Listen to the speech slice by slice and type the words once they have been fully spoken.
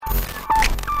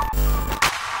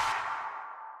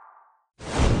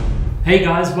Hey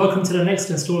guys, welcome to the next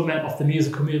instalment of the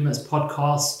Musical Movements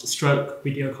podcast stroke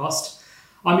videocast.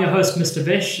 I'm your host, Mr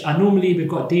Vish, and normally we've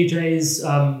got DJs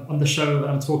on the show and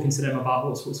I'm talking to them about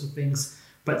all sorts of things.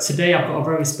 But today I've got a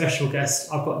very special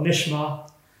guest. I've got Nishma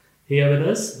here with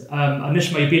us. And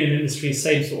Nishma, you've been in the industry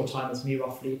same sort of time as me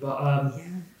roughly, but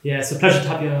yeah, it's a pleasure to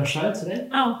have you on our show today.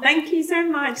 Oh, thank you so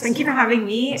much. Thank you for having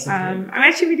me. Okay. I'm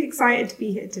actually really excited to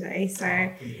be here today.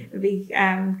 So it'll be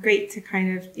great to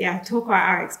kind of, talk about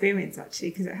our experience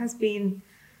actually, because it has been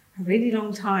a really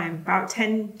long time, about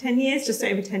 10 years, just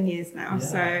over 10 years now. Yeah.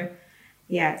 So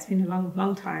yeah, it's been a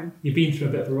long time. You've been through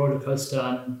a bit of a roller coaster,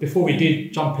 and before we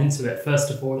do jump into it, first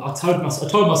of all, I told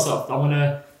myself that I want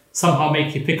to somehow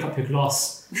make you pick up your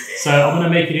glass. So I'm going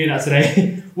to make you do that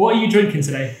today. What are you drinking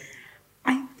today?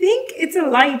 I think it's a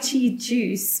lychee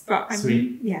juice, but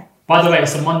Sweet. Yeah. By the way,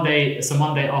 it's a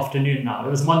Monday afternoon now. It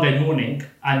was Monday morning,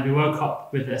 and we woke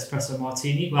up with the espresso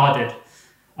martini. Well, I did.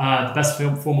 The best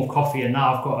form of coffee, and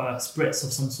now I've got a spritz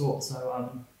of some sort. So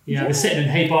we're sitting in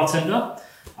Hey Bartender.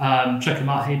 Check them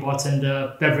out, Hey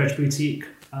Bartender, beverage boutique.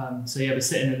 We're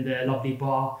sitting in their lovely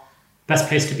bar. Best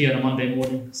place to be on a Monday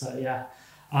morning. So yeah.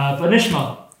 But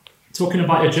Nishma, talking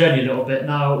about your journey a little bit.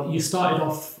 Now, you started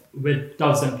off with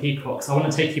Doves and Peacocks. I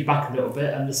want to take you back a little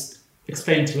bit and just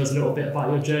explain to us a little bit about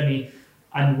your journey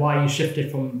and why you shifted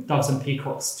from Doves and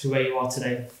Peacocks to where you are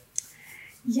today.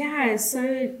 Yeah,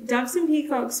 so Doves and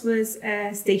Peacocks was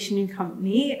a stationery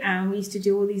company, and we used to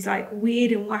do all these like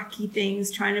weird and wacky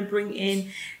things, trying to bring in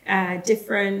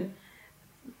different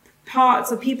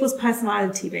parts of people's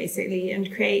personality basically,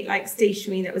 and create like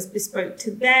stationery that was bespoke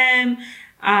to them.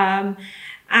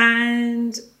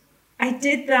 And I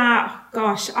did that,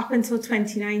 up until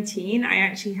 2019. I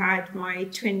actually had my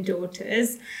twin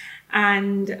daughters,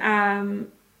 and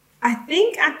I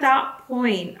think at that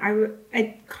point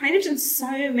I'd kind of done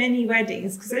so many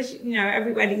weddings, because as you know,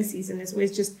 every wedding season is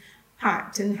always just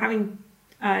packed, and having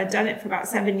done it for about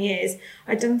 7 years,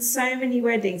 I'd done so many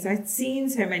weddings, I'd seen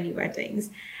so many weddings,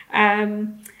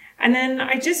 and then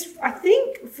I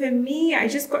think for me, I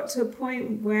just got to a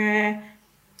point where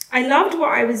I loved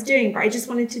what I was doing, but I just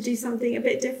wanted to do something a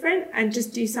bit different and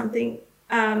just do something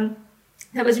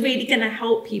that was really going to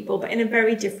help people, but in a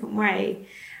very different way.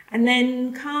 And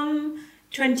then come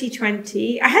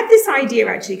 2020, I had this idea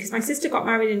actually, because my sister got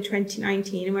married in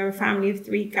 2019, and we're a family of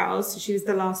 3 girls. So she was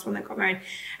the last one that got married.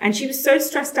 And she was so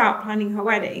stressed out planning her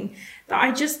wedding that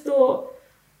I just thought,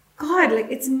 God, like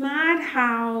it's mad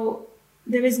how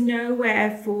there is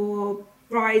nowhere for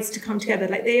brides to come together.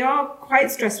 Like they are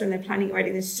quite stressed when they're planning a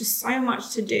wedding. There's just so much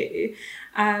to do.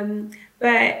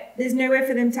 But there's nowhere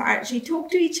for them to actually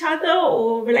talk to each other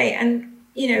or relate. And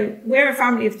you know, we're a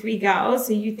family of 3 girls,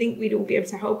 so you think we'd all be able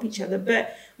to help each other,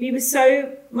 but we were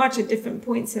so much at different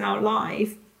points in our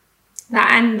life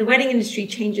and the wedding industry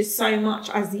changes so much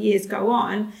as the years go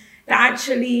on, that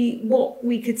actually what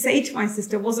we could say to my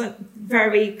sister wasn't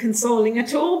very consoling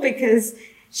at all, because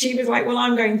she was like, well,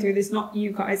 I'm going through this, not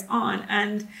you guys aren't.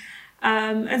 And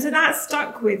so that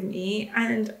stuck with me,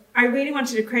 and I really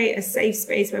wanted to create a safe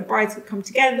space where brides could come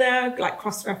together, like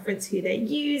cross-reference who they're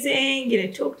using, you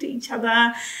know, talk to each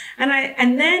other.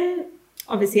 And then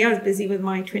obviously I was busy with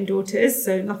my twin daughters,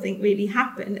 so nothing really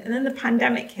happened. And then the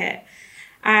pandemic hit,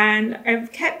 and I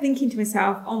kept thinking to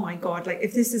myself, oh my God, like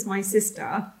if this is my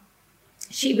sister,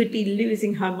 she would be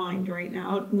losing her mind right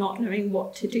now, not knowing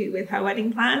what to do with her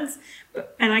wedding plans.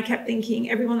 And I kept thinking,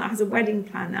 everyone that has a wedding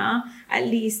planner at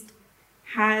least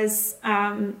has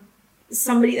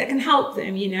somebody that can help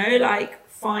them, you know, like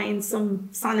find some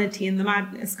sanity in the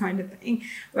madness kind of thing.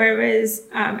 Whereas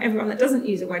everyone that doesn't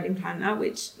use a wedding planner,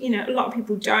 which, you know, a lot of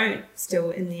people don't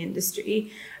still in the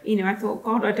industry, you know, I thought,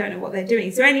 God, I don't know what they're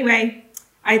doing. So anyway,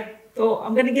 I thought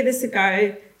I'm going to give this a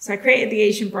go. So I created the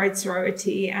Asian Bride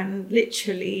Sorority, and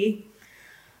literally,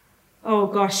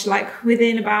 like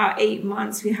within about 8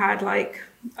 months, we had like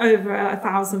over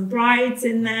 1,000 brides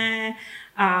in there.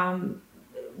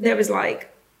 There was like,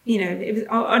 you know, it was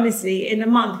honestly in a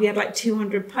month we had like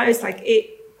 200 posts. Like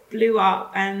it blew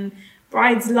up, and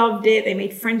brides loved it. They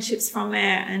made friendships from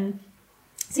it. And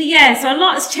so so a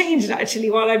lot has changed actually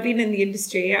while I've been in the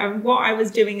industry. What I was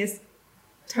doing is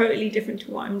totally different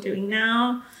to what I'm doing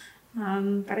now.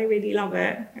 But I really love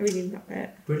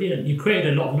it. Brilliant. You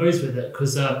created a lot of noise with it,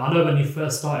 because I know when you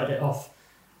first started it off,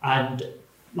 and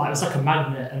like it was like a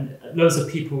magnet, and loads of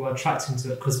people were attracted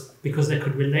to it because they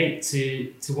could relate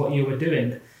to what you were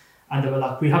doing, and they were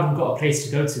like, we haven't got a place to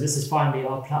go to. This is finally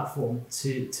our platform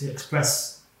to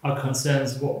express our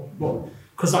concerns.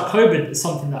 Because like COVID is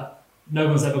something that no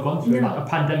one's ever gone through. Like a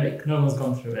pandemic, no one's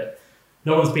gone through it.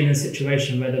 No one's been in a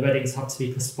situation where the weddings have to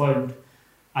be postponed,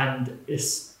 and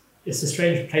it's it's a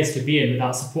strange place to be in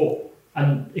without support,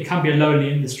 and it can be a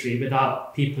lonely industry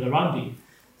without people around you.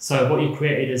 So what you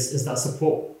created is that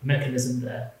support mechanism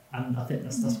there, and I think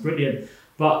that's brilliant.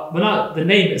 But the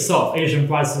name itself, Asian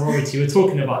Bride Sorority, we were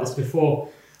talking about this before,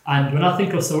 and when I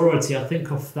think of sorority, I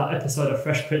think of that episode of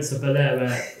Fresh Prince of Bel-Air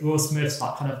where Will Smith's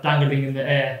like kind of dangling in the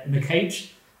air in the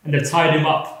cage, and they've tied him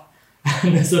up,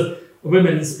 and there's a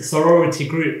women's sorority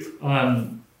group,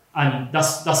 and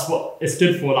that's what it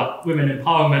stood for, like women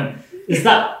empowerment. Is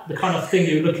that the kind of thing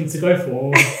you're looking to go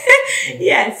for?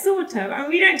 Yeah, sort of. I mean,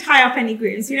 we don't tie up any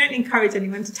grooms. We don't encourage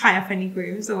anyone to tie up any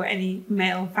grooms or any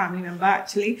male family member,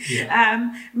 actually.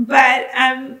 Yeah. But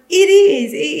it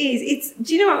is. It's.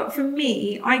 Do you know what? For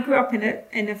me, I grew up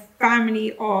in a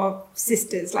family of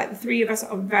sisters. Like the three of us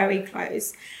are very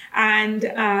close,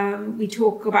 and we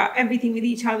talk about everything with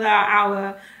each other.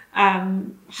 Our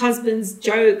husbands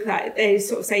joke that they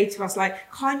sort of say to us,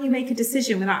 like, "Can't you make a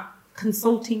decision without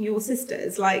consulting your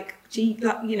sisters?" Like, gee,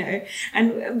 you know,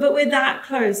 but we're that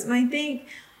close. And I think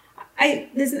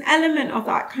there's an element of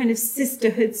that kind of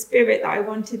sisterhood spirit that I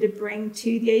wanted to bring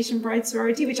to the Asian Bride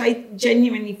Sorority, which I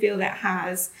genuinely feel that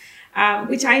has,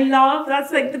 which I love.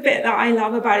 That's like the bit that I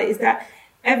love about it, is that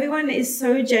everyone is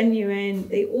so genuine.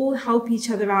 They all help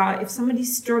each other out. If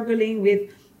somebody's struggling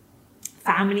with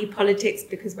family politics,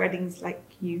 because weddings, like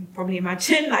you probably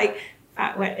imagine, like,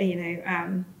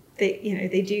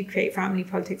 they do create family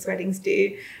politics, weddings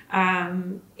do.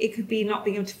 It could be not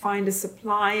being able to find a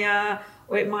supplier,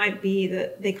 or it might be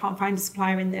that they can't find a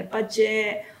supplier in their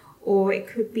budget, or it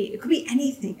could be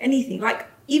anything. Like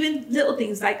even little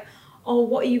things like, oh,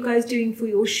 what are you guys doing for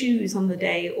your shoes on the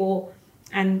day? Or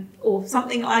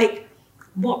something like,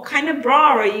 what kind of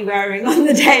bra are you wearing on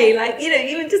the day? Like, you know,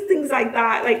 even just things like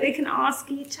that. Like they can ask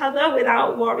each other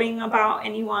without worrying about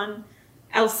anyone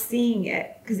else seeing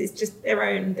it, because it's just their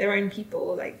own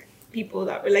people, like people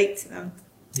that relate to them.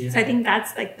 Yeah. So I think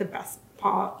that's like the best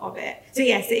part of it. So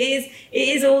yes, it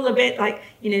is all a bit like,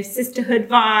 you know, sisterhood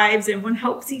vibes. Everyone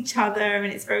helps each other,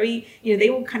 and it's very, you know, they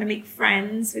all kind of make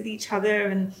friends with each other,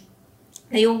 and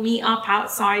they all meet up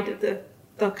outside of the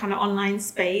kind of online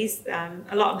space.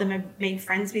 A lot of them have made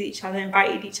friends with each other,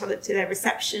 invited each other to their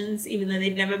receptions, even though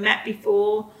they've never met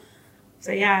before.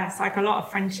 So yeah, it's like a lot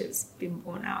of friendships being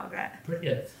born out of it.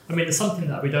 Brilliant. I mean, it's something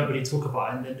that we don't really talk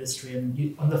about in the industry,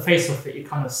 and on the face of it, you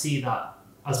kind of see that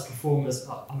as performers.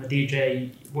 I'm a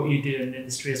DJ, what you do in the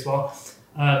industry as well.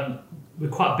 We're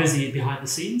quite busy behind the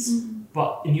scenes,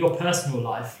 but in your personal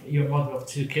life, you're a mother of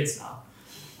 2 kids now.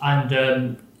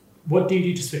 And what do you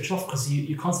do to switch off? Because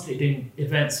you're constantly doing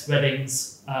events,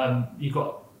 weddings, you've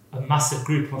got a massive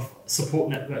group of support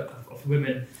network of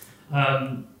women.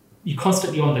 You're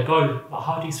constantly on the go. But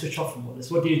how do you switch off from all this?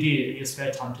 What do you do in your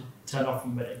spare time to turn off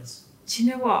from weddings? Do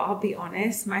you know what? I'll be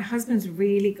honest. My husband's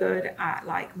really good at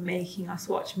like making us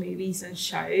watch movies and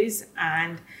shows,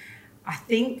 and I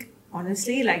think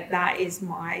honestly, like that is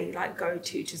my like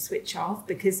go-to to switch off,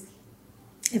 because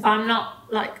if I'm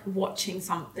not like watching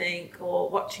something or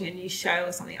watching a new show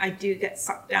or something, I do get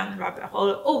sucked down the rabbit hole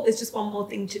of, oh, there's just one more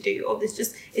thing to do, or it's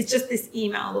just this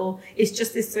email, or it's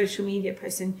just this social media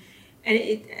post.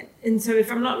 And so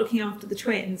if I'm not looking after the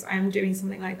twins, I'm doing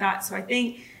something like that. So I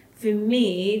think for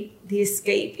me, the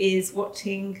escape is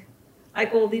watching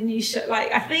like all the new show.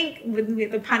 Like I think with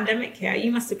the pandemic here,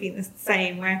 you must have been the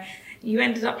same, where you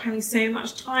ended up having so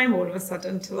much time all of a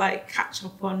sudden to like catch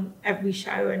up on every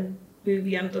show and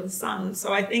movie under the sun.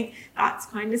 So I think that's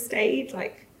kind of stayed.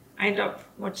 Like I end up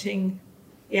watching.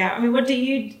 Yeah, I mean, what do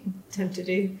you tend to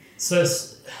do? So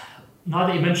now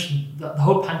that you mentioned that, the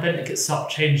whole pandemic itself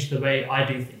changed the way I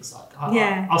do things. Like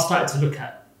I started to look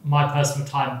at my personal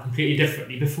time completely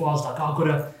differently. Before I was like, oh, I've got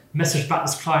to message back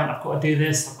this client, I've got to do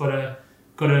this, I've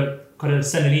got to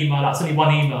send an email. That's only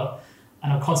one email,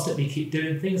 and I constantly keep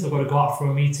doing things. I've got to go out for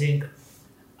a meeting,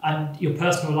 and your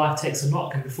personal life takes a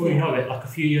knock. And before you know it, like a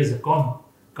few years have gone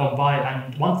by.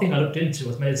 And one thing I looked into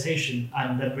was meditation,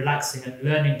 and then relaxing and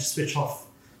learning to switch off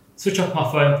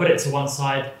my phone, put it to one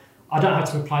side. I don't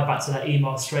have to reply back to that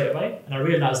email straight away. And I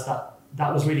realised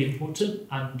that was really important.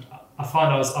 And I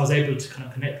found I was able to kind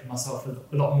of connect with myself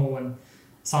a lot more, and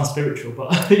it sounds spiritual,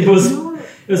 but it was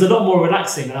a lot more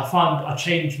relaxing. And I found I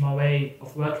changed my way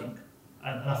of working,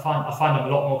 and I find I'm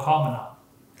a lot more calmer now.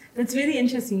 That's really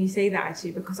interesting you say that,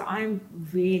 actually, because I'm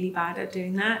really bad at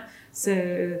doing that.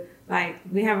 So like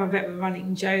we have a bit of a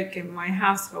running joke in my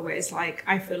household where it's like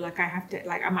I feel like I have to,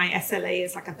 like my SLA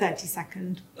is like a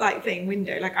 30-second like thing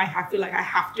window. Like I feel like I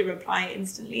have to reply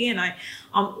instantly, and I'm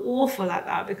awful at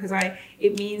that, because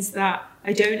it means that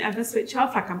I don't ever switch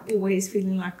off. Like I'm always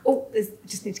feeling like, oh, I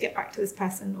just need to get back to this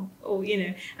person, or you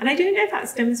know. And I don't know if that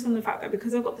stems from the fact that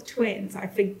because I've got the twins,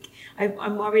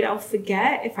 I'm worried I'll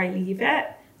forget if I leave it,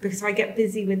 because if I get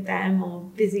busy with them or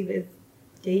busy with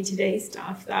day-to-day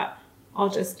stuff, that I'll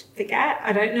just forget.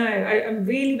 I don't know. I'm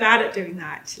really bad at doing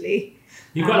that, actually.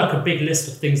 You've got like a big list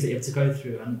of things that you have to go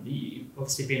through, and you,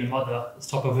 obviously being a mother is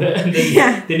top of it. And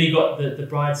then, then you got the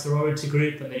bride sorority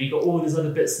group, and then you got all these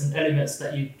other bits and elements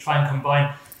that you try and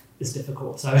combine. It's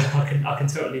difficult, so I can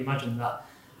totally imagine that.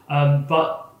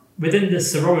 But within the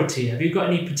sorority, have you got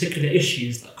any particular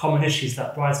issues, like common issues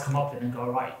that brides come up with and go,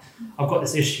 right, I've got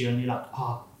this issue, and you're like,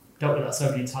 dealt with that so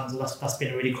many times, and that's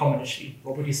been a really common issue.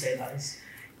 What would you say that is?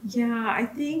 Yeah, I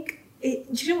think do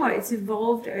you know what? It's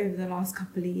evolved over the last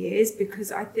couple of years,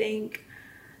 because I think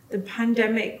the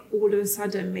pandemic all of a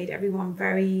sudden made everyone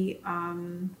very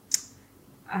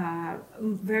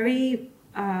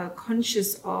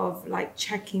conscious of like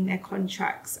checking their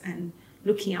contracts and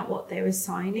looking at what they were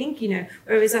signing, you know,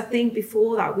 whereas I think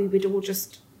before that we would all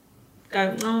just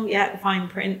go, oh yeah, the fine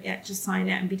print, yeah, just sign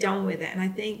it and be done with it. And I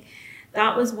think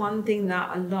that was one thing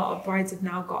that a lot of brides have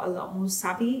now got a lot more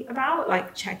savvy about,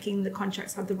 like checking the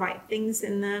contracts have the right things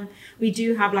in them. We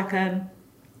do have like a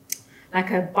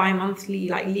bi-monthly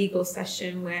like legal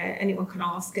session where anyone can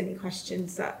ask any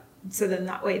questions, that so then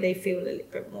that way they feel a little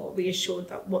bit more reassured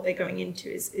that what they're going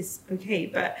into is okay.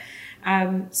 But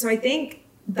so I think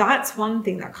that's one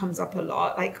thing that comes up a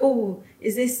lot, like, oh,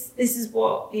 this is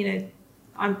what, you know,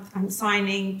 I'm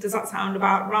signing, does that sound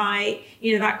about right?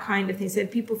 You know, that kind of thing. So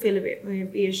people feel a bit more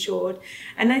reassured.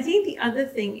 And I think the other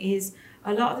thing is,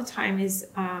 a lot of the time is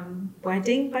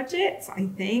wedding budgets, I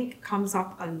think, comes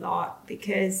up a lot,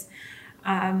 because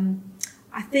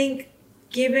I think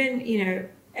given, you know,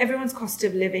 everyone's cost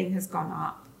of living has gone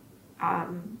up.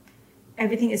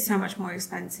 Everything is so much more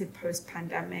expensive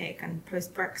post-pandemic and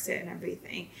post-Brexit and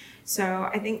everything. So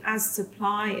I think as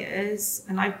suppliers,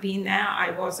 and I've been there, I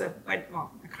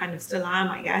kind of still am,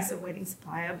 I guess, a wedding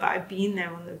supplier, but I've been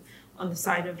there on the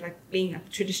side of like being a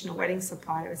traditional wedding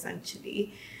supplier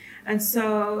essentially. And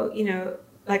so, you know,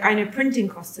 like I know printing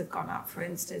costs have gone up, for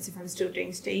instance. If I'm still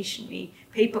doing stationery,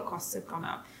 paper costs have gone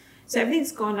up. So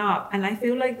everything's gone up. And I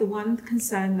feel like the one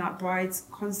concern that brides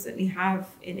constantly have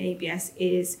in ABS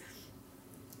is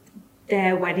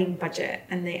their wedding budget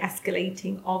and the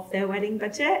escalating of their wedding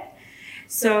budget.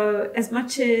 So as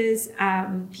much as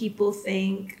people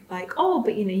think like, oh,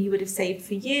 but you know, you would have saved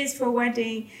for years for a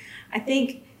wedding. I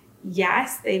think,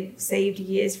 yes, they've saved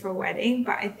years for a wedding,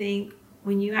 but I think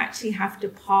when you actually have to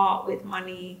part with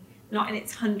money, not in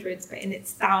its hundreds, but in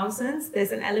its thousands,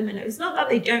 there's an element of, it's not that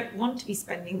they don't want to be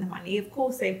spending the money. Of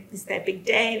course, it's their big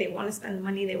day. They want to spend the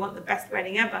money. They want the best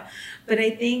wedding ever. But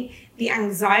I think the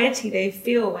anxiety they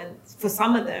feel for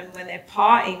some of them, when they're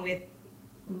parting with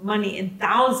money in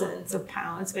thousands of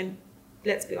pounds, when,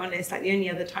 let's be honest, like the only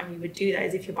other time you would do that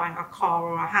is if you're buying a car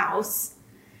or a house,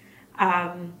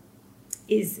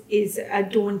 is a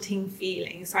daunting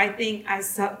feeling. So I think as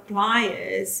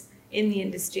suppliers in the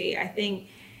industry, I think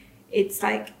it's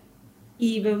like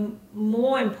even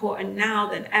more important now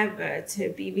than ever to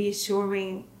be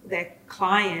reassuring their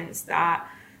clients that,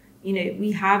 you know,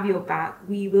 we have your back,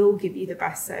 we will give you the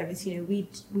best service. You know,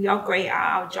 we are great at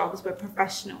our jobs, we're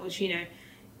professionals. You know,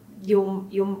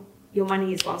 your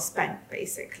money is well spent,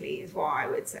 basically, is what I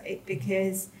would say,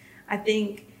 because I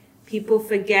think people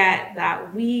forget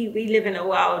that we live in a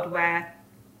world where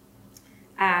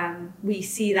we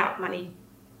see that money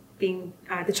being,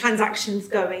 the transactions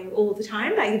going all the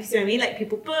time. Like, if you see what I mean, like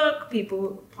people book,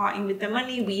 people parting with their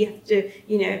money. We have to,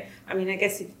 you know, I mean, I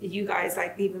guess if you guys,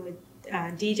 like even with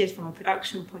DJs from a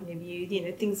production point of view, you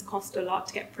know, things cost a lot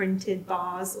to get printed,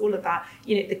 bars, all of that.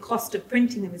 You know, the cost of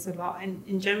printing them is a lot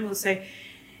in general. So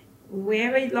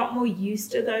we're a lot more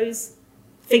used to those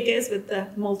figures with the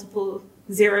multiple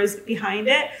zeros behind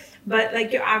it. But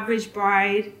like your average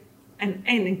bride and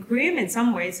a groom in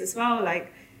some ways as well,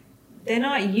 like they're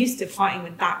not used to fighting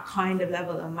with that kind of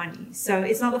level of money. So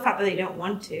it's not the fact that they don't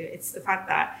want to, it's the fact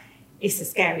that it's a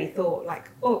scary thought. Like,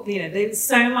 oh, you know, there's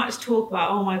so much talk about,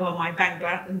 oh my God, my bank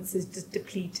balance is just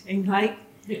depleting. Like,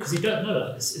 yeah, because you don't know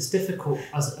that. It's difficult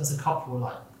as a couple.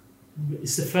 Like,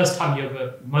 it's the first time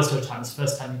most of the time, it's the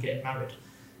first time you're getting married.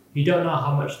 You don't know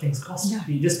how much things cost. Yeah.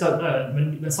 You just don't know.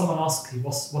 And when someone asks you,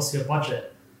 what's your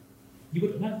budget? You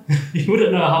wouldn't know. You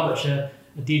wouldn't know how much a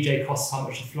DJ costs, how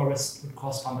much a florist would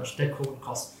cost, how much decor would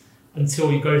cost,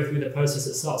 until you go through the process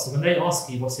itself. So when they ask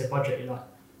you what's your budget, you're like,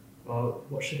 well,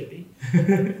 what should it be?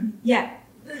 Yeah,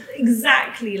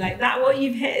 exactly like that. What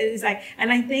you've hit is like,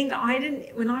 and I think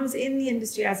when I was in the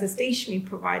industry as a stationery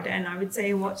provider, and I would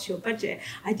say, what's your budget?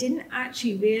 I didn't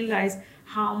actually realize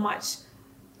how much,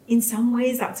 in some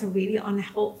ways, that's a really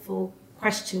unhelpful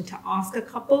question to ask a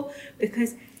couple,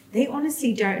 because they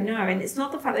honestly don't know. And it's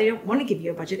not the fact they don't want to give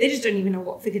you a budget, they just don't even know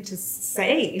what figure to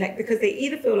say, like, because they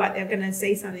either feel like they're going to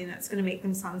say something that's going to make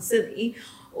them sound silly,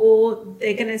 or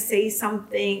they're going to say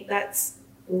something that's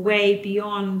way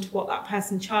beyond what that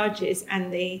person charges,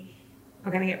 and they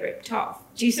are going to get ripped off.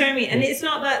 Do you see what I mean? And it's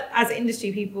not that as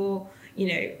industry people,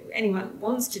 anyone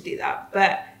wants to do that,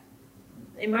 but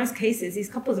in most cases, these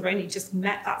couples have only just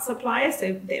met that supplier,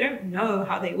 so they don't know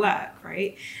how they work,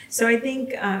 right? So I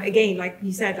think, again, like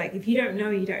you said, like if you don't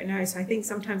know, you don't know. So I think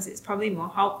sometimes it's probably more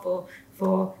helpful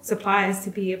for suppliers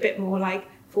to be a bit more like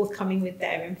forthcoming with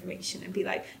their information and be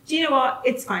like, do you know what?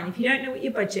 It's fine. If you don't know what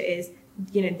your budget is,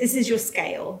 this is your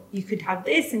scale. You could have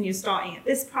this and you're starting at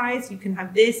this price. You can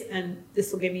have this and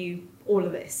this will give you all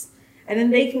of this. And then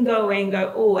they can go away and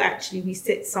go, oh, actually, we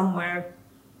sit somewhere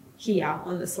here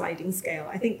on the sliding scale.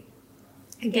 I think,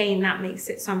 again, that makes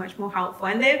it so much more helpful.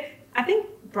 And I think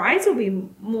brides will be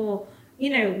more,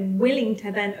 willing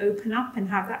to then open up and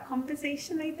have that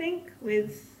conversation, I think,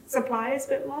 with suppliers a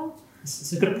bit more.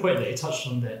 It's a good point that you touched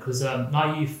on there, because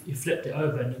now you've flipped it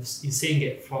over and you're seeing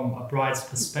it from a bride's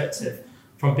perspective,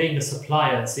 from being a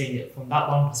supplier and seeing it from that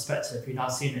one perspective, you're now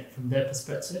seeing it from their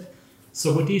perspective.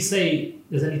 So would you say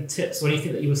there's any tips or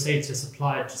anything that you would say to a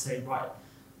supplier to say, right,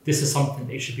 this is something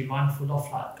that you should be mindful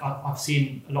of? Like I've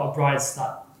seen a lot of brides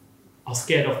that are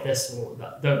scared of this or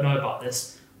that don't know about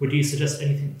this. Would you suggest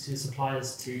anything to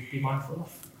suppliers to be mindful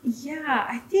of? Yeah,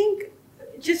 I think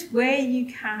just where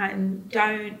you can,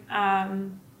 don't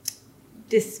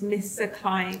dismiss a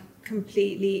client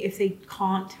completely if they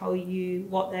can't tell you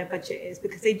what their budget is,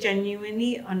 because they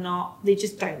genuinely are not, they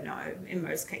just don't know in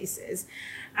most cases.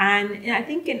 And I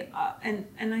think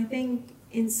and I think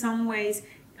in some ways,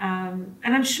 and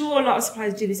I'm sure a lot of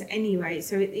suppliers do this anyway,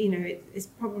 so it's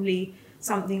probably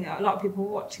something that a lot of people are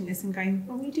watching this and going,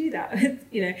 well, we do that,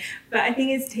 but I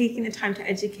think it's taking the time to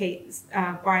educate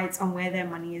brides on where their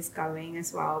money is going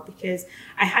as well, because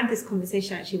I had this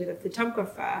conversation actually with a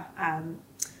photographer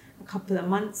a couple of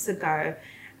months ago,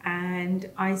 and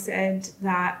I said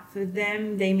that for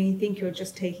them, they may think you're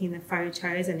just taking the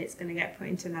photos and it's going to get put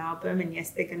into an album, and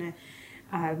yes, they're going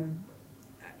to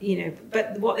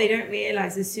but what they don't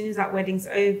realize, as soon as that wedding's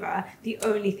over, the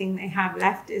only thing they have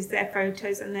left is their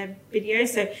photos and their videos.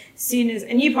 So as soon as,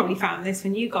 and you probably found this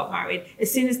when you got married,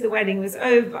 as soon as the wedding was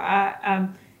over,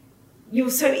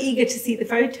 you're so eager to see the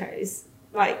photos.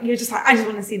 Like, you're just like, I just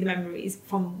want to see the memories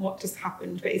from what just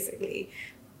happened, basically.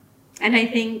 And I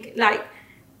think, like,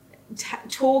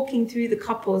 talking through the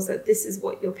couples that this is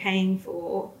what you're paying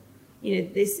for,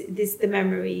 this the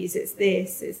memories, it's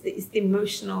the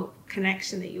emotional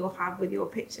connection that you'll have with your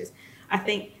pictures. I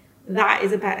think that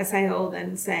is a better sale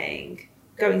than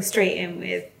going straight in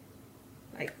with,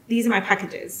 like, these are my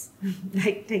packages,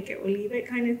 like, take it or leave it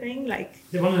kind of thing. Like,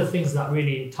 one of the things that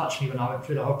really touched me when I went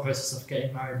through the whole process of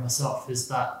getting married myself is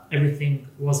that everything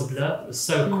was a blur. It was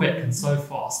so quick and so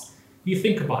fast. You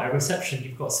think about a reception,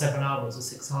 you've got 7 hours or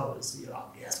 6 hours. You're like,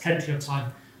 yeah, it's plenty of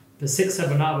time. But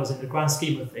 6-7 hours in the grand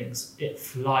scheme of things, it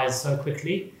flies so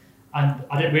quickly. And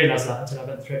I didn't realise that until I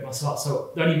went through it myself. So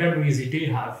the only memories you do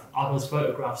have are those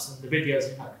photographs and the videos.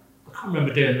 And you're like, I can't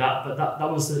remember doing that, but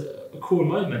that was a cool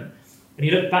moment. And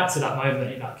you look back to that moment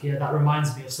and you're like, yeah, that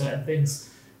reminds me of certain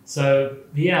things. So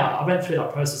yeah, I went through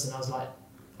that process and I was like,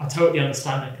 I totally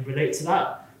understand and can relate to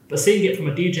that. But seeing it from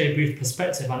a DJ booth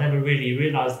perspective, I never really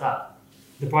realised that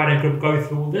the bride and groom go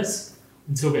through all this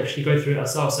until we actually go through it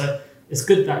ourselves. So it's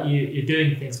good that you're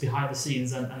doing things behind the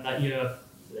scenes and that you're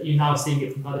now seeing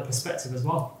it from another perspective as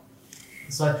well.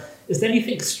 So is there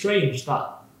anything strange that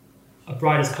a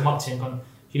bride has come up to you and gone,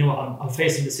 you know what, I'm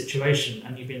facing this situation,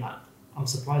 and you've been like, I'm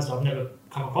surprised I've never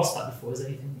come across that before? Is there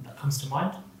anything that comes to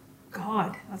mind?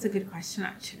 God, that's a good question,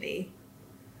 actually.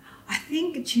 I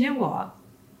think, do you know what?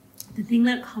 The thing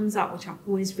that comes up, which I'm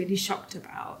always really shocked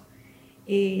about,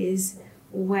 is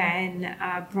when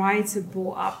brides have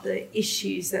brought up the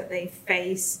issues that they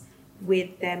face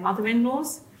with their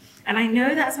mother-in-laws. And I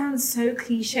know that sounds so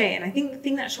cliche, and I think the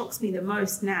thing that shocks me the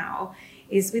most now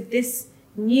is with this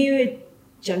new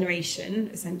generation,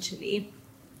 essentially,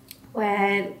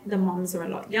 where the moms are a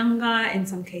lot younger. In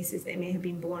some cases, they may have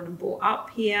been born and brought up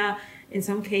here. In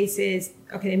some cases,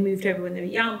 okay, they moved over when they were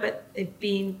young, but they've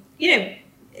been,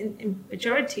 in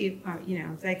majority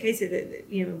of their cases, that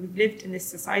we've lived in this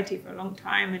society for a long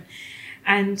time,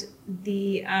 and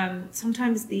the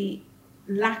sometimes the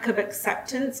lack of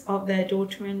acceptance of their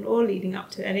daughter-in-law leading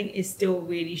up to the wedding is still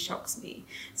really shocks me.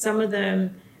 Some of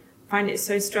them find it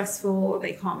so stressful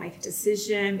they can't make a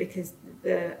decision because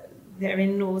their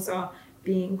in-laws are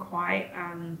being quite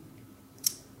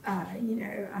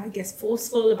I guess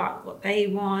forceful about what they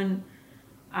want,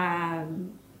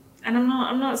 and I'm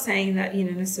not saying that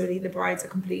necessarily the brides are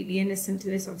completely innocent to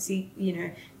this. Obviously,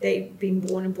 they've been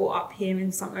born and brought up here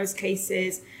in some of those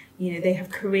cases. They have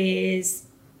careers,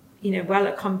 well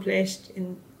accomplished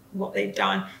in what they've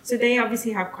done, so they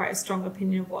obviously have quite a strong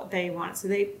opinion of what they want. So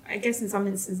I guess in some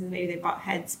instances maybe they butt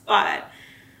heads, but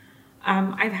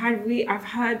I've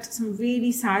heard some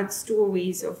really sad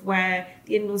stories of where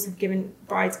the in-laws have given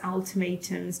brides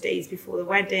ultimatums days before the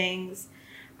weddings,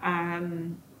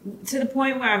 to the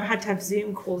point where I've had to have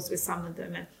Zoom calls with some of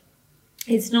them, and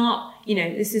it's not,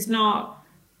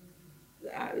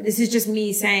 this is just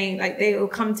me saying, like, they will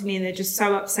come to me and they're just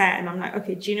so upset, and I'm like,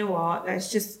 okay, do you know what? Let's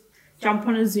just jump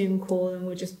on a Zoom call and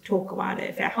we'll just talk about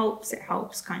it. If it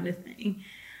helps, kind of thing.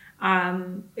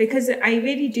 Because I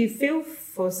really do feel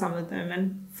for some of them,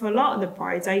 and for a lot of the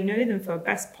brides, I know them for the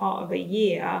best part of a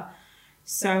year.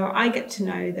 So I get to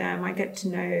know them. I get to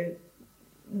know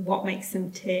what makes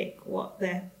them tick, what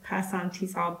their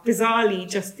personalities are. Bizarrely,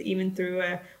 just even through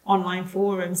a online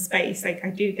forum space, like, I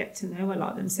do get to know a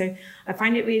lot of them. So I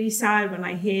find it really sad when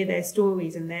I hear their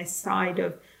stories and their side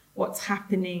of what's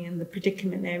happening and the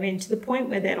predicament they're in, to the point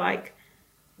where they're like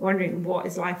wondering what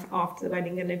is life after the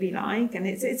wedding going to be like. And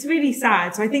it's really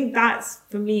sad. So I think that's,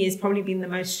 for me, has probably been the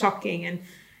most shocking, and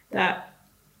that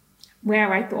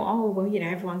where I thought, oh, well,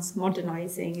 everyone's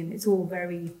modernizing and it's all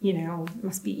very, it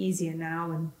must be easier now,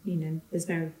 and, there's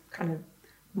no kind of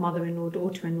mother-in-law,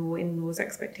 daughter-in-law, in-laws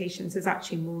expectations. There's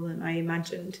actually more than I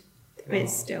imagined there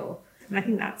is still. And I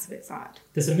think that's a bit sad.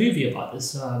 There's a movie about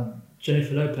this.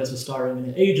 Jennifer Lopez was starring in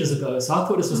it ages ago. So I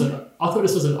thought this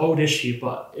was an old issue,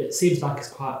 but it seems like it's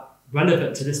quite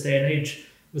relevant to this day and age.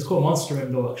 It was called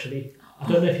Monster-in-Law, actually. I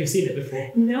don't know if you've seen it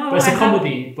before. No, but it's a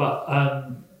comedy.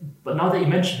 But now that you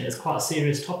mention it, it's quite a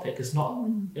serious topic. It's not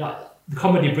the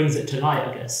comedy brings it to light,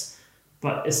 I guess,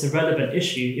 but it's a relevant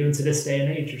issue even to this day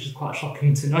and age, which is quite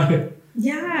shocking to know.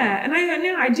 Yeah, and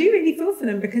I do really feel for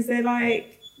them, because they're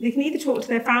like, they can either talk to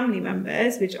their family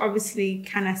members, which obviously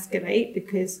can escalate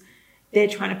because they're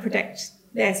trying to protect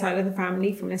their side of the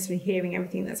family from necessarily hearing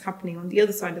everything that's happening on the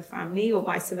other side of the family, or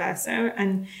vice versa.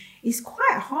 And it's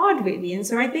quite hard, really. And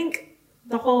so I think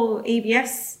the whole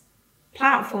ABS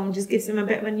platform just gives them a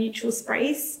bit of a neutral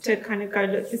space to kind of go,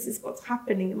 look, this is what's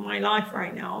happening in my life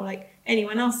right now, like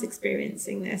anyone else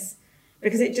experiencing this,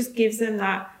 because it just gives them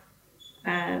that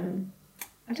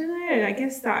I don't know, I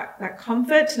guess that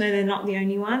comfort to know they're not the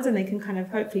only ones, and they can kind of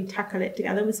hopefully tackle it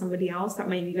together with somebody else that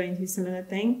may be going through a similar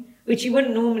thing, which you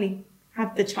wouldn't normally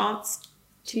have the chance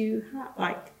to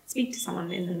speak to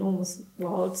someone in the normal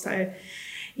world. So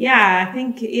yeah, I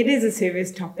think it is a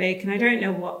serious topic, and I don't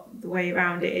know what the way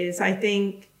around it is. I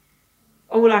think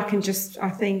all I can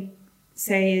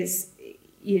say is,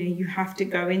 you have to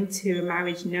go into a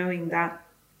marriage knowing that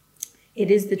it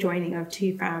is the joining of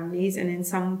two families, and in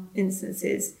some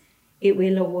instances it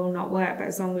will or will not work. But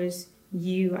as long as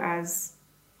you as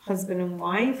husband and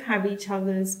wife have each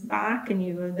other's back and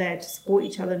you are there to support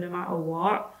each other no matter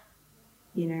what,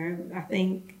 I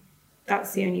think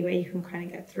that's the only way you can kind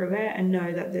of get through it, and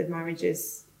know that the marriage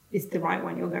is the right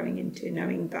one you're going into,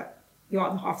 knowing that your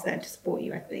other half's there to support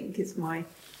you, I think, is my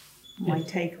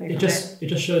takeaway. It just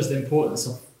shows the importance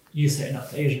of you setting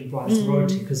up the Asian Bride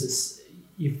Sorority, because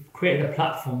you've created a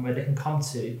platform where they can come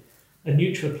to, a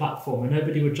neutral platform where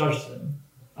nobody would judge them,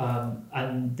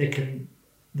 and they can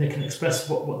express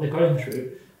what they're going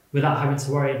through without having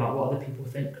to worry about what other people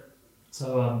think.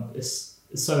 So it's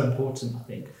so important, I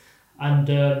think. And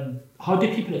how do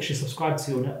people actually subscribe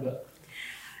to your network?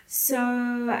 So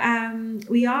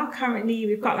we've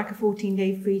got like a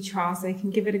 14-day free trial, so they can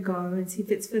give it a go and see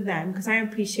if it's for them, because I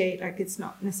appreciate it's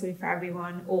not necessarily for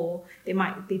everyone, or they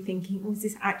might be thinking, oh, is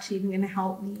this actually even going to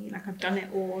help me? Like, I've done it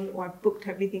all, or I've booked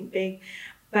everything big.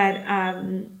 But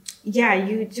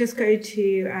you just go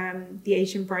to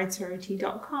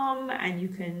theasianbridesorority.com and you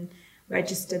can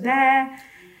register there,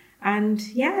 and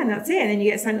that's it. And then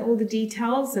you get sent all the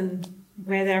details, and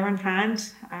we're there on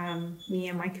hand, me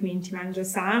and my community manager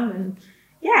Sam, and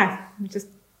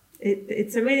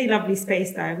it's a really lovely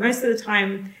space though. Most of the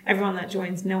time, everyone that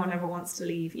joins, no one ever wants to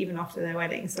leave, even after their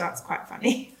wedding, so that's quite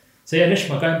funny. So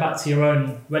Nishma, going back to your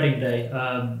own wedding day,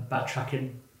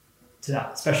 backtracking to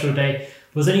that special day,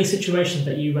 was there any situation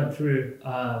that you went through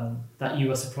that you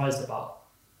were surprised about,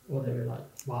 or they were like,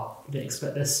 wow, we didn't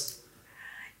expect this?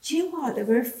 Do you know what? There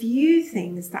were a few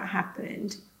things that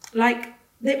happened. Like,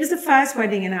 it was the first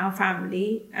wedding in our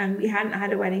family, and we hadn't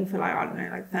had a wedding for like, I don't know,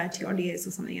 like 30 odd years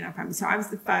or something in our family. So I was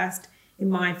the first in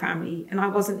my family, and I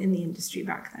wasn't in the industry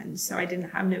back then, so I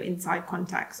didn't have no inside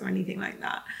contacts or anything like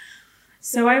that.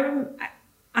 So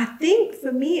I think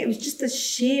for me, it was just the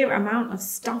sheer amount of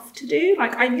stuff to do.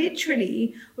 Like I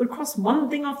literally would cross one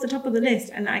thing off the top of the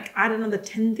list and like add another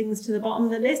 10 things to the bottom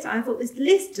of the list. And I thought this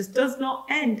list just does not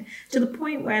end, to the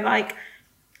point where like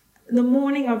the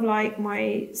morning of like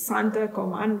my Santak or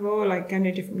Manvo, like I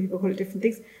know different people call it different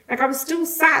things. Like I was still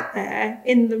sat there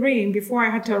in the room before I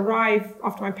had to arrive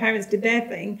after my parents did their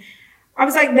thing. I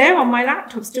was like there on my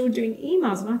laptop still doing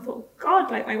emails, and I thought,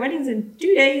 God, like my wedding's in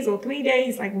 2 days or 3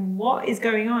 days. Like what is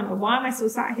going on? Or why am I still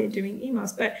sat here doing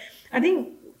emails? But I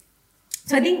think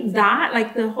that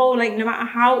like the whole, like no matter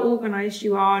how organized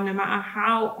you are, no matter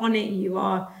how on it you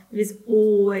are, there's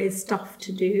always stuff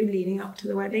to do leading up to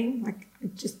the wedding. Like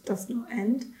it just does not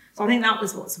end. So I think that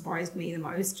was what surprised me the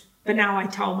most. But now I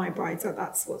tell my brides that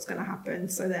that's what's going to happen,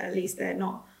 so that at least they're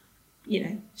not, you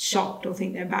know, shocked or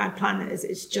think they're bad planners.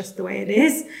 It's just the way it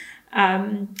is.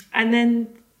 And then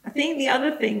I think the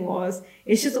other thing was,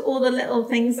 it's just all the little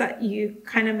things that you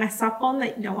kind of mess up on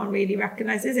that no one really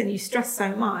recognizes, and you stress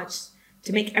so much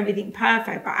to make everything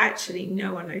perfect, but actually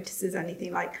no one notices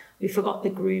anything. Like we forgot the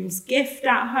groom's gift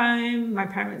at home. My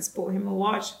parents bought him a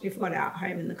watch. We forgot it at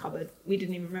home in the cupboard. We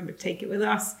didn't even remember to take it with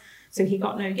us. So he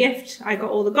got no gift. I got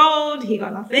all the gold. He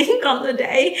got nothing on the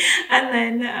day. And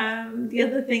then the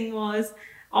other thing was,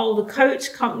 the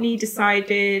coach company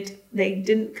decided they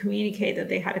didn't communicate that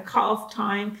they had a cut-off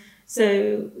time.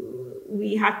 So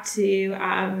we had to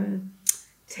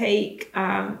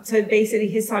so basically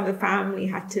his side of the family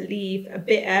had to leave a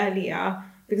bit earlier,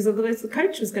 because otherwise the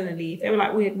coach was going to leave. They were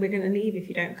like, we're going to leave if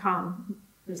you don't come.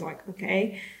 I was like,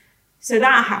 okay. So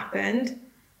that happened.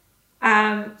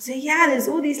 So yeah, there's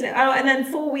all these and then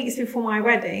 4 weeks before my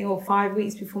wedding, or 5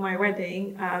 weeks before my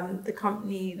wedding, the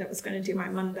company that was going to do my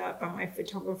mandap and my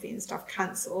photography and stuff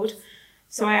cancelled.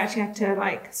 So I actually had to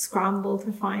like scramble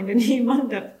to find a new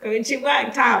mandap, which it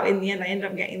worked out in the end. I ended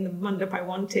up getting the mandap I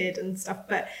wanted and stuff.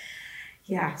 But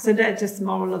yeah, so that just the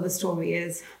moral of the story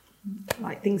is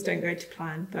like things don't go to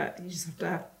plan, but you just have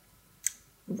to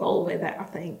roll with it, I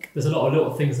think. There's a lot of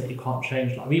little things that you can't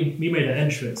change. Like we made an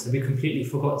entrance and we completely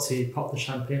forgot to pop the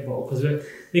champagne bottle because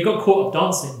we got caught up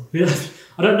dancing.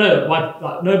 I don't know why,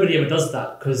 like nobody ever does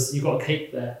that, because you got a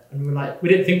cake there and we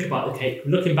didn't think about the cake.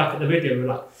 Looking back at the video, we're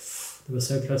like, they were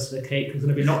so close to the cake, it was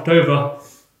going to be knocked over.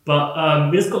 But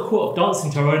we just got caught up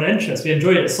dancing to our own entrance. We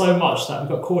enjoyed it so much that we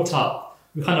got caught up.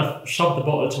 We kind of shoved the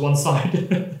bottle to one side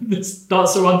and just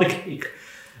danced around the cake.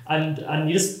 And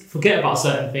you just forget about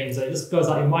certain things. It just goes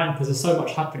out of your mind because there's so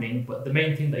much happening. But the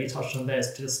main thing that you touched on there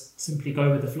is to just simply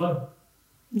go with the flow.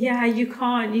 Yeah, you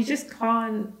just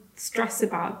can't stress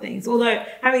about things. Although,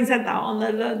 having said that, on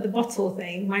the bottle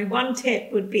thing, my one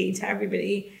tip would be to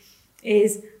everybody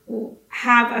is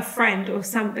have a friend or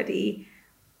somebody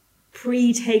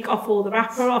take off all the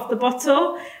wrapper off the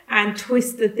bottle and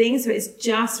twist the thing so it's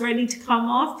just ready to come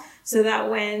off, so that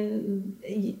when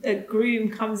the groom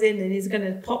comes in and is going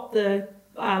to pop the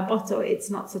bottle, it's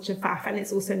not such a faff, and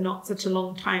it's also not such a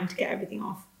long time to get everything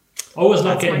off. I always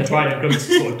like getting the bride and groom to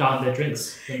sort of down their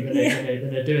drinks when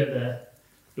they're doing their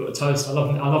little toast. I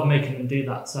love making them do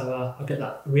that, so I'll get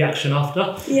that reaction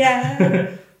after.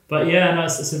 Yeah. But yeah, no,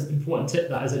 it's an important tip,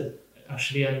 that is it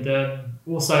actually. And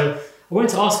also, I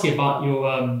wanted to ask you about your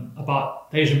about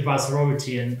the Asian Bride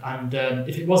Sorority, and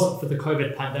if it wasn't for the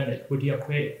COVID pandemic, would you have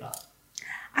created that?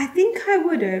 I think I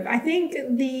would have. I think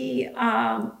the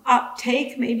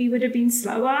uptake maybe would have been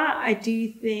slower. I do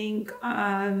think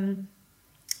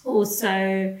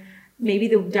also maybe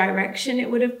the direction it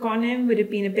would have gone in would have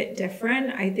been a bit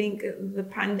different. I think the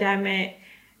pandemic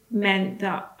meant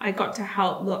that I got to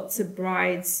help lots of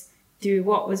brides through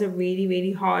what was a really,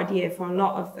 really hard year for a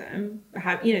lot of them.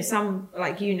 Some,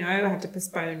 like had to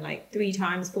postpone like 3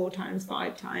 times, 4 times,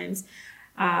 5 times.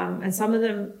 And some of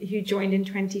them who joined in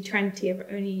 2020 have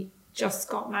only just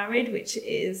got married, which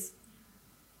is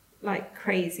like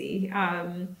crazy.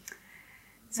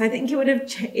 So I think it would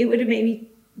have maybe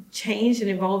changed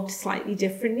and evolved slightly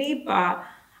differently, but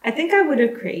I think I would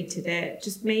have created it,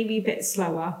 just maybe a bit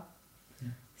slower.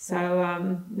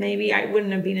 So maybe I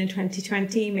wouldn't have been in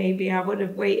 2020. Maybe I would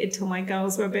have waited till my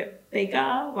girls were a bit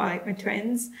bigger, like my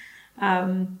twins.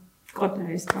 God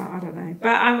knows, but I don't know.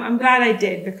 But I'm glad I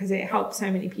did, because it helped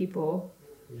so many people.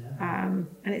 Yeah.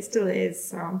 And it still is.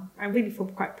 So I really feel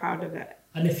quite proud of it.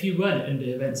 And if you weren't in the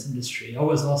events industry, I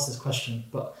always ask this question,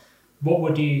 but what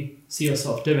would you see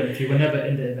yourself doing if you were never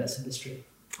in the events industry?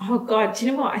 Oh God, do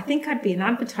you know what? I think I'd be in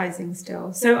advertising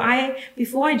still. So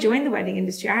before I joined the wedding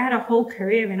industry, I had a whole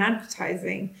career in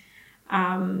advertising.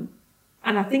 And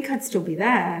I think I'd still be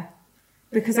there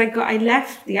because I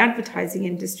left the advertising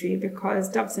industry because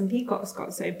Doves and Peacocks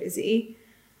got so busy.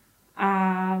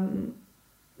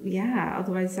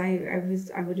 Otherwise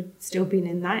I would have still been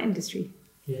in that industry.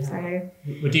 Yeah. So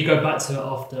would you go back to it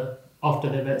after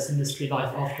the events industry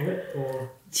life after it,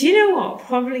 or? Do you know what?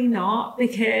 Probably not,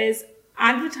 because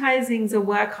advertising's a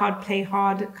work hard, play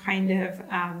hard kind of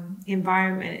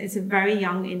environment. It's a very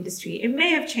young industry. It may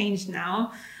have changed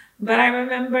now, but I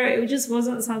remember it just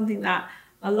wasn't something that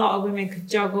a lot of women could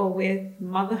juggle with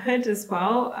motherhood as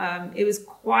well. It was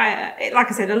quite,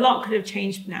 like I said, a lot could have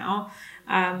changed now,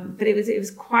 but it was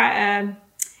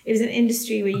an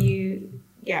industry where you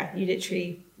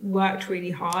literally worked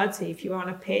really hard. So if you were on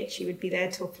a pitch, you would be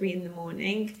there till 3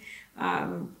 a.m.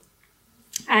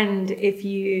 And if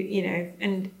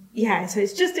so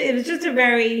it was just a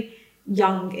very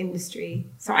young industry.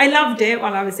 So I loved it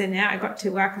while I was in it. I got to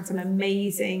work on some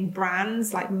amazing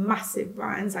brands, like massive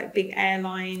brands, like big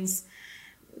airlines,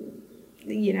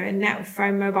 mobile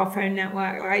phone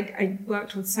network. I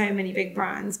worked on so many big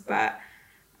brands, but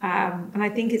and I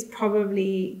think it's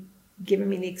probably given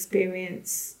me the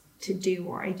experience to do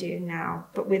what I do now,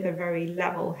 but with a very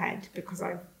level head, because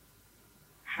I've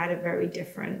had a very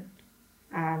different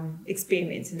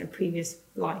experience in a previous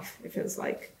life, it feels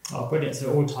like. Oh, brilliant. So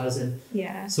it all ties in.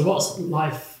 Yeah. So what's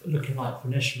life looking like for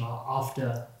Nishma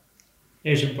after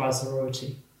Asian Bride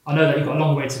Sorority? I know that you've got a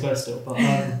long way to go still, but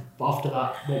after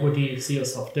that, what would you see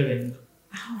yourself doing?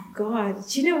 Oh, God.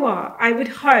 Do you know what? I would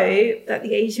hope that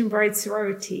the Asian Bride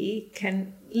Sorority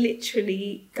can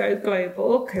literally go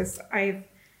global, because I've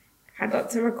had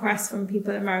lots of requests from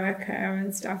people in America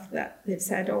and stuff that they've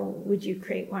said, oh, would you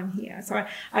create one here? So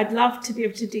I'd love to be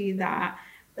able to do that,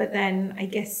 but then I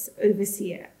guess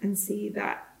oversee it and see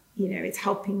that, it's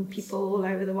helping people all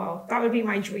over the world. That would be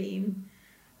my dream.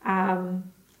 And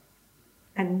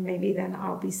maybe then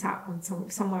I'll be sat on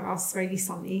somewhere else really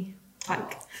sunny,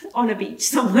 like on a beach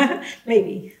somewhere,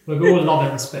 maybe. Well, we all love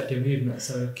and respect your movement,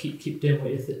 so keep doing what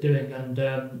you're doing. And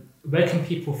where can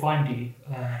people find you?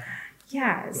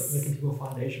 Yes. Where can people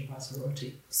find Asian Bride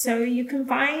Sorority? So you can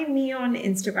find me on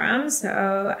Instagram.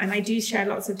 And I do share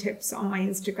lots of tips on my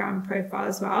Instagram profile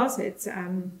as well. So it's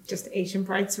just Asian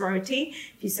Bride Sorority.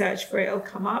 If you search for it, it'll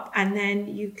come up. And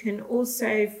then you can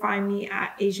also find me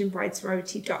at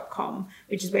asianbridesorority.com,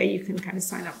 which is where you can kind of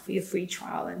sign up for your free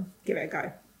trial and give it a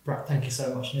go. Right, thank you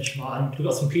so much, Nishma. And we've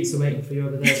got some pizza waiting for you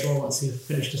over there as well once you've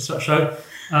finished the show.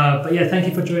 But yeah, thank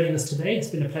you for joining us today. It's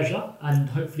been a pleasure, and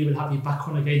hopefully we'll have you back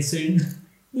on again soon.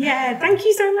 Yeah, thank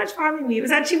you so much for having me. It was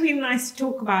actually really nice to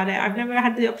talk about it. I've never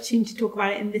had the opportunity to talk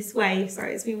about it in this way, so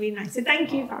it's been really nice. So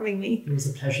thank you for having me. It was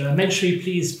a pleasure. Make sure you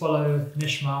please follow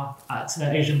Nishma at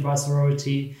Asian Bride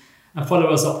Sorority, and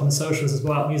follow us up on the socials as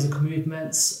well at Musical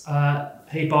Movements,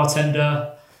 Hey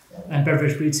Bartender, and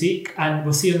Beverage Boutique, and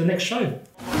we'll see you in the next show.